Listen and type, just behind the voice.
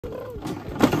Hi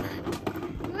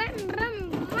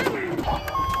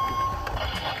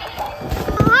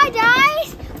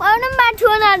guys, welcome back to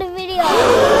another video.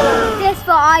 Guess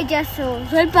what I just saw?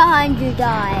 Right behind you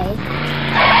guys.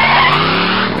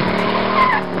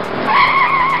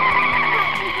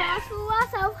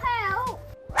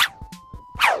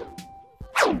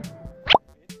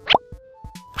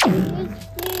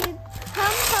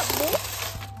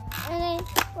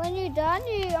 When you're done,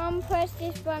 you press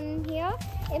this button here.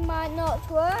 It might not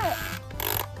work.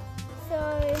 So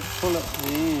pull it.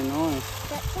 Yeah, nice.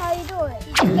 That's how you do it.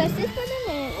 You just press this button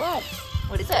and it works.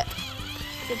 What is it?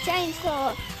 It's a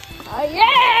chainsaw. Oh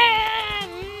yeah!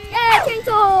 Yeah,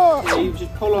 chainsaw! Yeah, you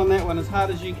just pull on that one as hard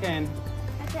as you can.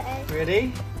 Okay.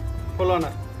 Ready? Pull on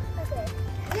it. Okay.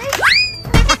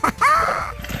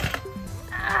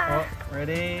 Oh,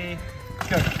 ready?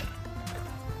 Go.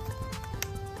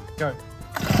 Go.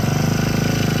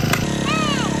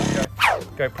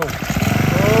 Go, pull.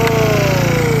 Oh,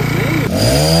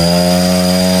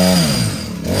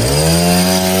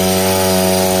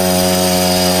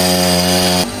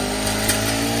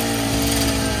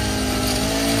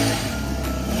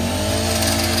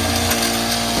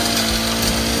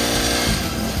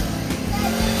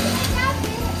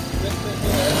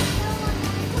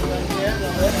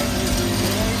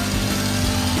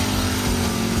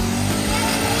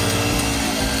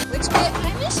 Which bit,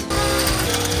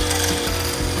 Hamish?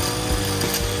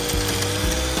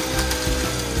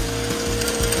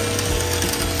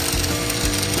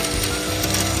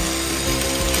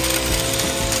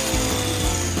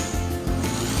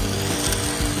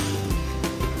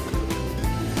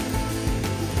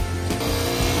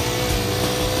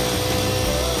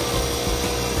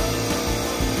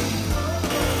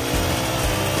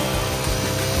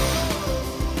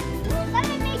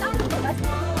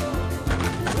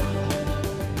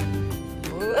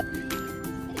 We're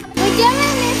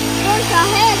giving this horse a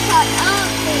haircut,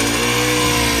 aren't we?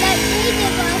 Like we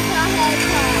give us a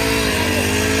haircut.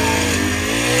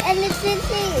 And it's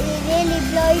really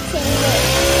bloating.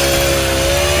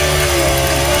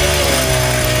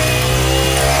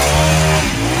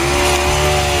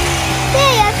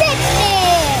 Hey, I fixed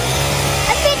it!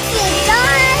 I fixed it,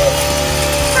 guys!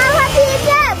 How happy is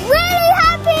that? Really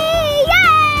happy!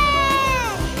 Yay!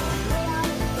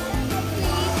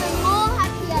 Even more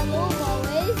happy at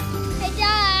lawnmowers. Hey,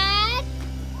 Dad!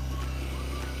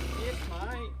 yes,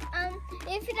 mate.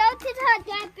 If you don't hit her,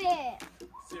 that bit.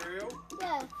 Cereal?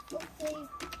 Yeah, okay.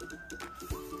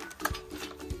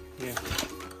 Yeah.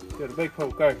 Good, a big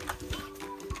pull. Go.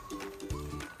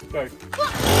 Go.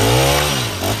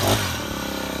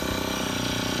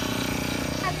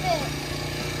 That bit.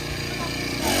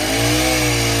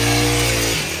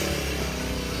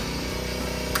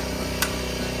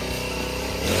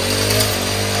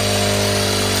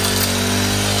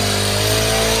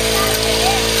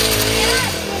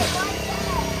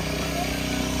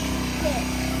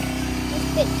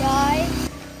 Guys.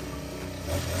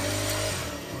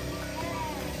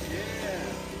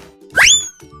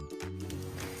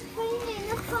 Cleaning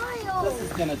the pile. This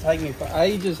is going to take me for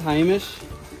ages, Hamish.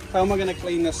 How am I going to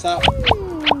clean this up? So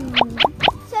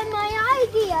my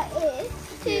idea is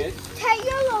to Yes. take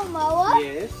your lawnmower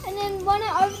Yes. and then run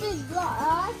it over the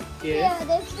grass. Yes. Yeah,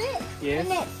 this bit. Yes.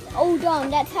 And it's all done.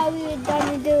 That's how we were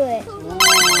gonna do it.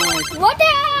 Nice. What the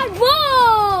hell?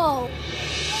 Whoa!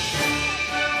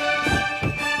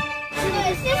 No,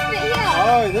 it's this bit here.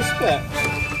 Oh, this bit.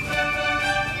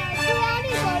 Now, you already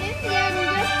got it. Yeah, and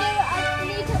just do it as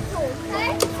neat as possible,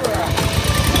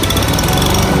 okay?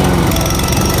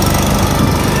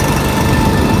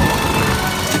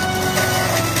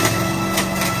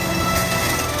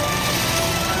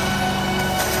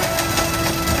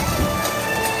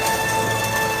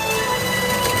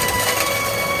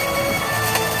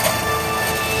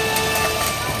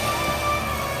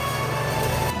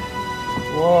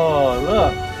 Whoa,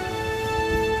 look.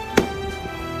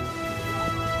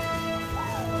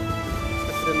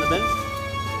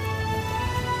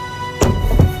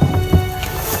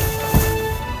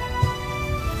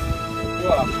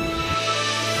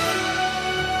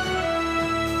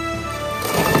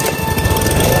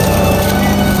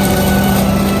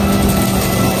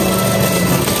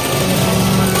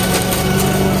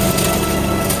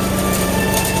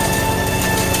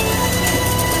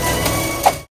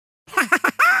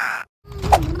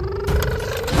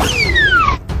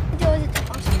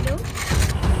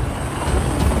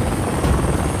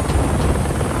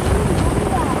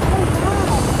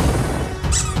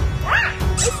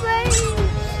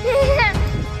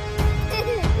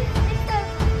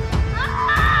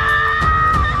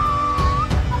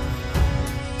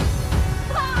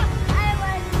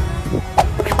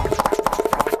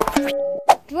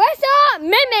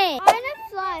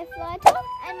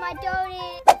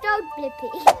 Don't Blippi.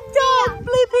 Don't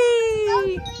Blippi!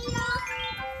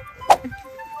 I'm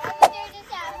gonna do this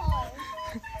at home.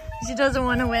 She doesn't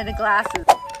want to wear the glasses.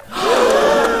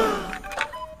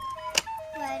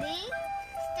 Ready?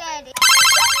 Steady.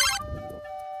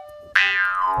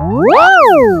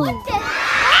 Whoa! What the?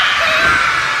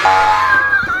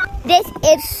 This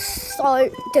is so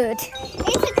good.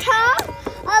 It's a car,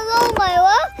 a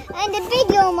lawnmower, and a big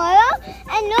lawnmower,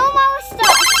 and lawnmower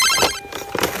stuff.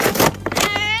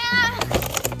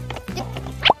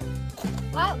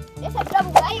 Wow, there's a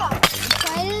double layer.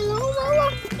 Try the lawnmower,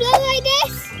 blow like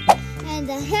this, and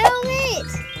the helmet,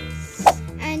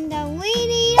 and the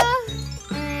weed eater,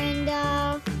 and the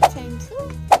chainsaw,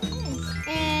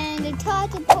 and the tar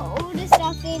to put all the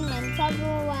stuff in and travel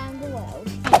around the world.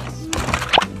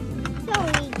 So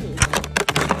easy.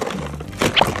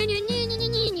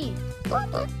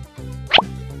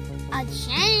 A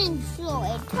chainsaw,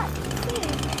 it cuts too.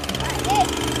 Like this.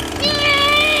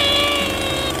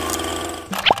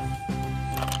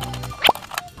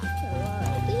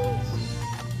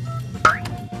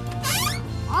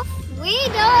 Off we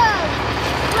go!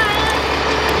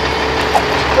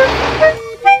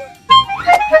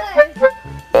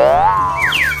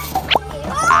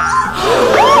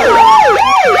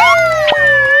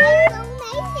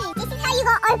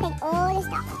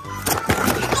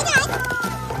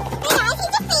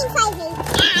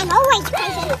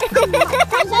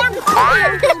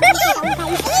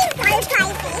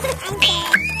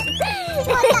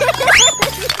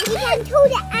 You can call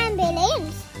the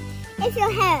ambulance if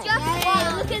you're hurt.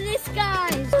 Wow, look at this,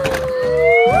 guys.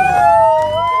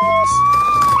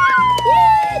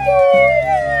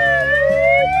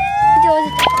 Doors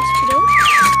at the hospital.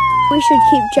 We should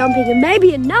keep jumping and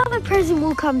maybe another present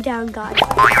will come down, guys.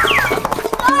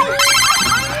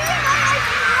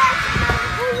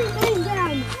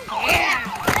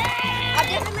 I'm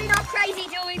definitely not crazy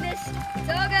doing this. It's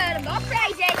all good. I'm not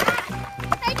crazy.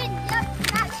 I didn't just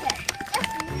snatch it.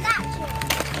 Just snatch it.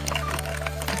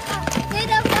 Did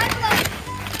a one.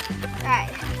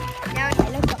 Right. Now it's a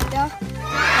helicopter.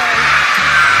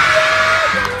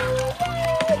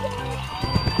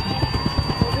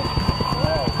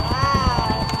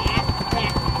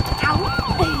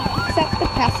 Except the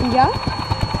passenger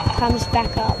comes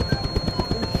back up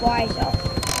and flies off.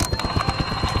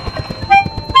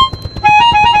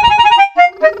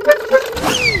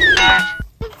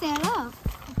 Pick that up.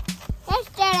 Let's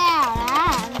get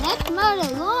out. Let's mow the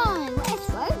lawn. Let's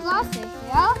go glasses,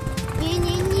 yeah?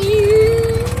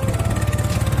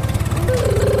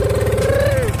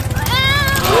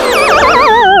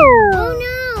 Oh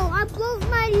no, I broke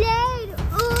my leg.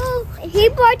 Oh, he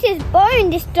broke his bone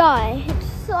this time. It's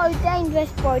so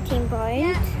dangerous breaking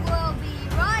bones. We'll be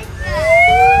right there.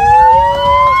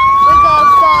 We gotta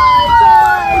go.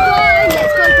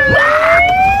 Let's go.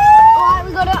 Alright,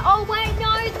 we gotta. Oh wait, no,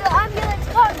 the ambulance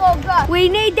can't go. We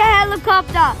need the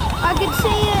helicopter. I can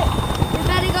see it. We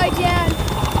better go down.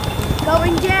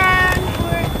 Going down.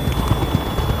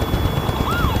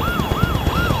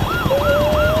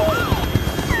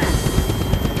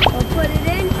 We'll put it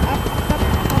in.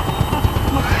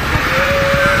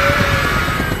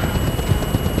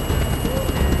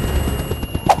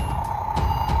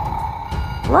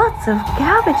 Lots of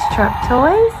garbage truck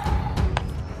toys.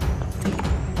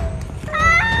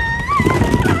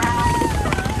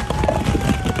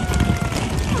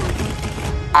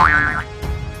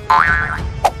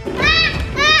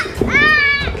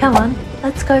 Come on,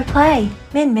 let's go play.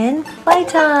 Min Min,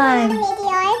 playtime. Today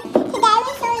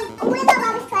we're showing all of our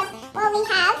rubbish trucks what we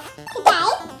have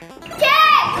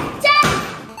today.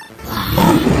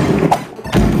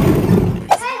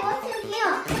 Hey, what's in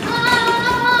here?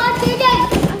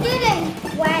 I'm doing.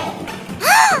 Wait.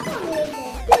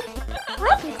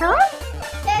 What, huh?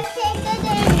 Let's take it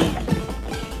in.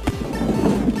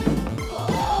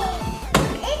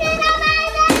 Isn't it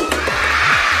amazing?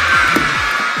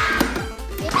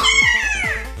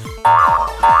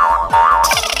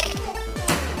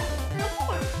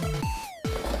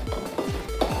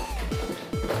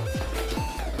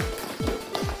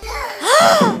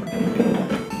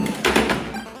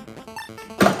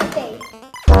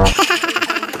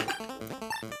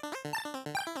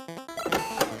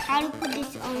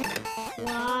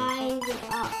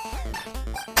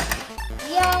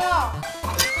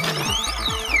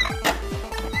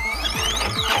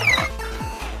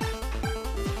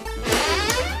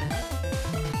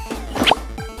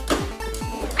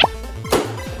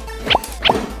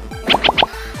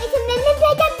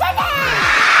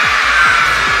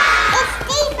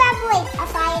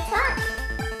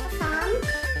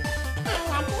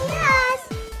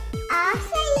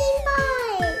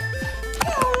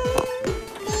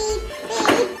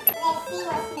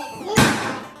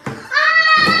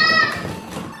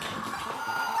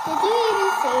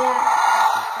 see that.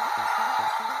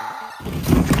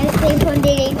 Let's keep on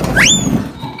digging.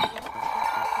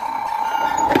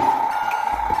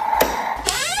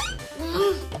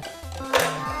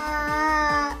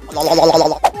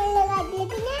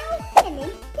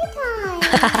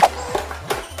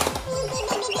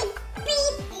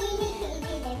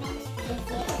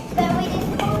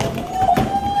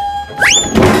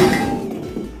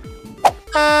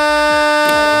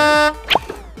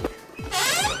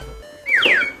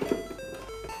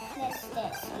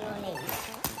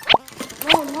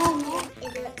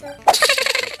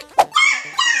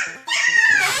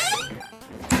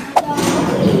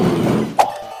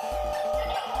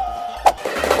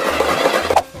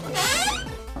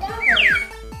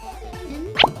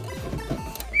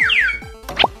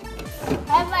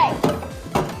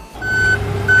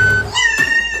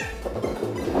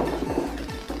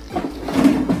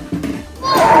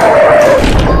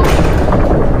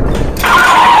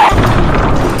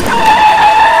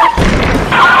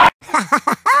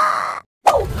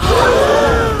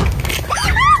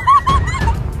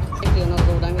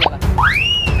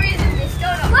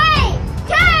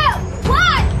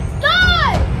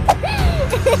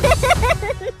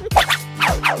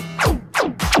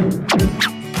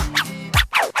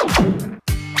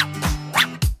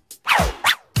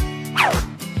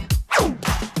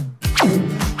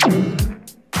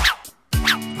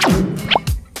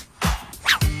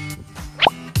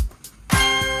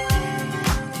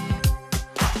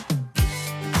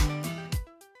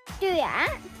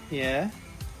 Yeah.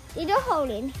 Need a hole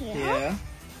in here. Yeah.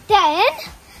 Then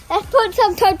let's put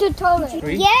some total in.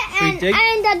 Three? Yeah, Three and dig?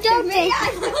 a dog in.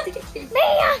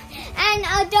 Mia! And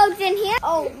a dog's in here.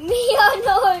 Oh, Mia,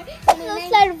 no. It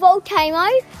looks like a volcano,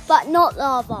 but not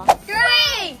lava.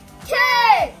 3, 2,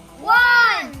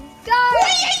 1, go!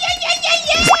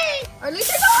 Or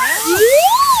Lucy,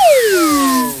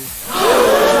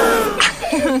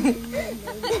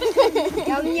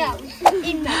 Yum yum.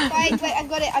 In there. Wait, I've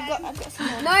got it. I've got some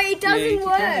more. No, it doesn't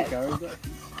work.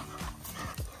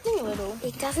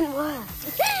 It doesn't work.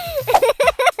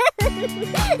 3,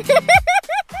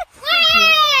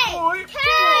 2,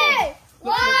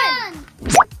 1.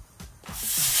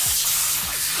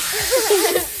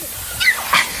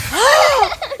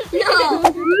 No.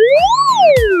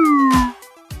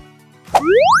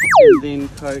 Then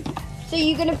coat. So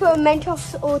you're going to put a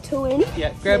Mentos or two in?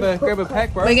 Yeah, grab a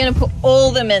pack, bro. We're going to put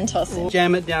all the Mentos in.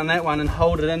 Jam it down that one and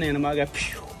hold it in there and it might go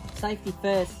phew. Safety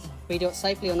first. We do it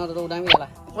safely or not at all, don't we, Ella?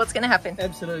 What's going to happen?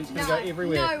 Absolutely, it's going to go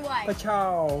everywhere. No way.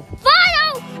 Pachow.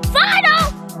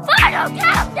 Final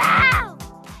countdown!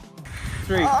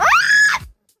 3.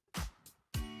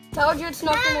 Told you it's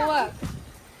not going to work.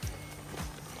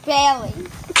 Barely.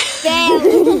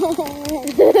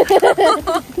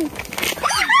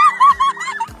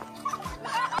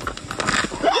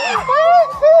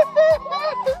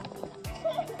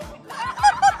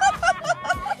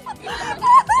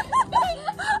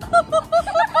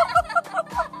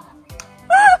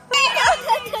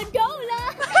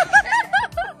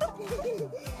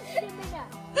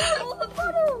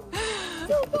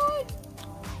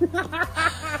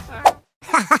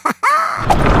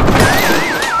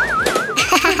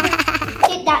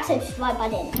 Hit that subscribe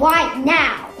button right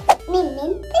now.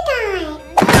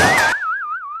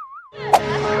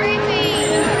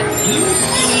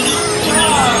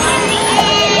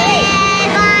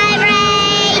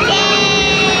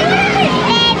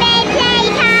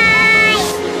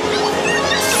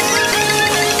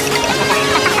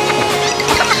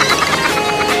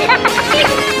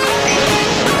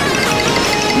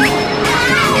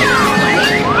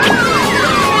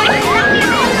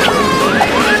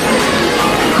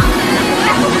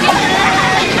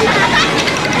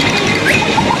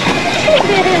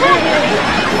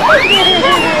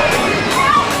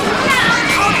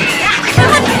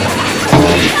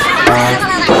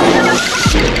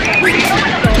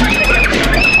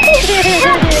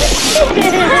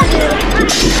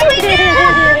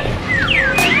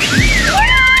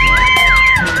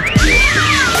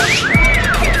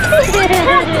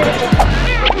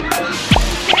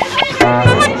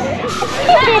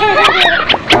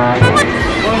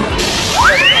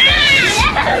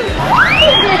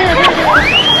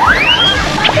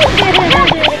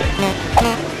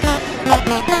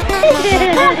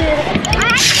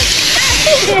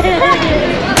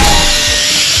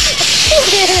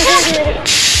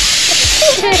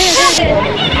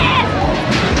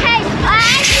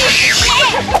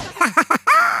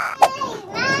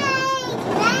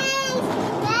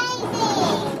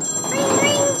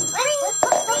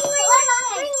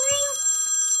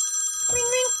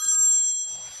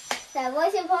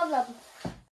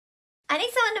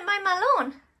 need someone to mow my lawn.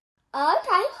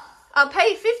 Okay. I'll pay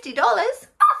you $50. $50!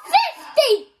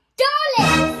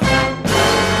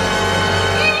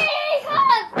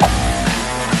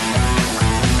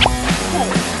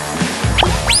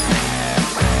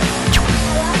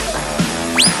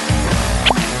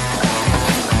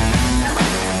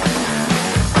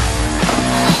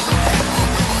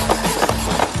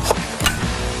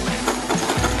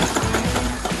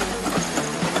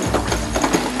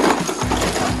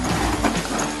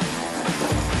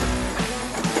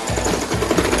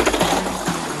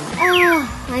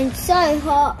 I'm so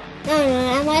hot.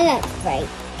 No, my leg's break.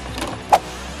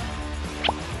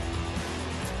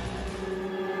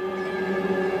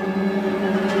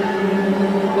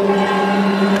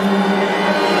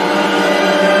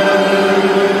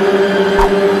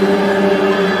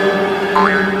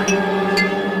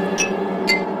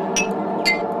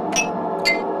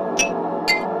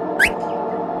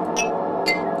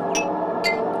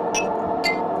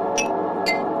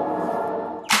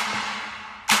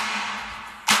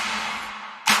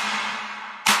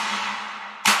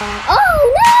 Oh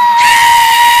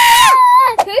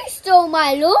no! Who stole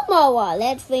my lawnmower?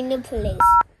 Let's ring the police.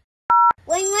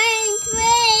 Ring,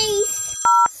 please.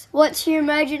 What's your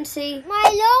emergency? My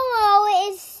lawnmower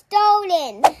is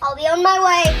stolen. I'll be on my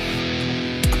way.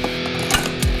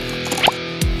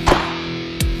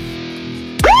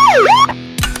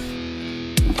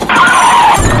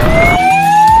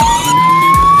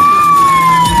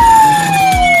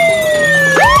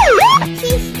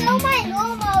 She stole my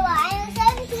lawnmower and it was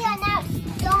over here and now it's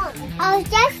gone. I was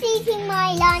just eating my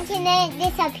lunch and then it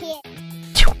disappeared.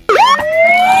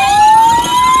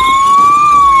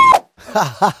 Ha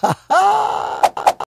ha ha.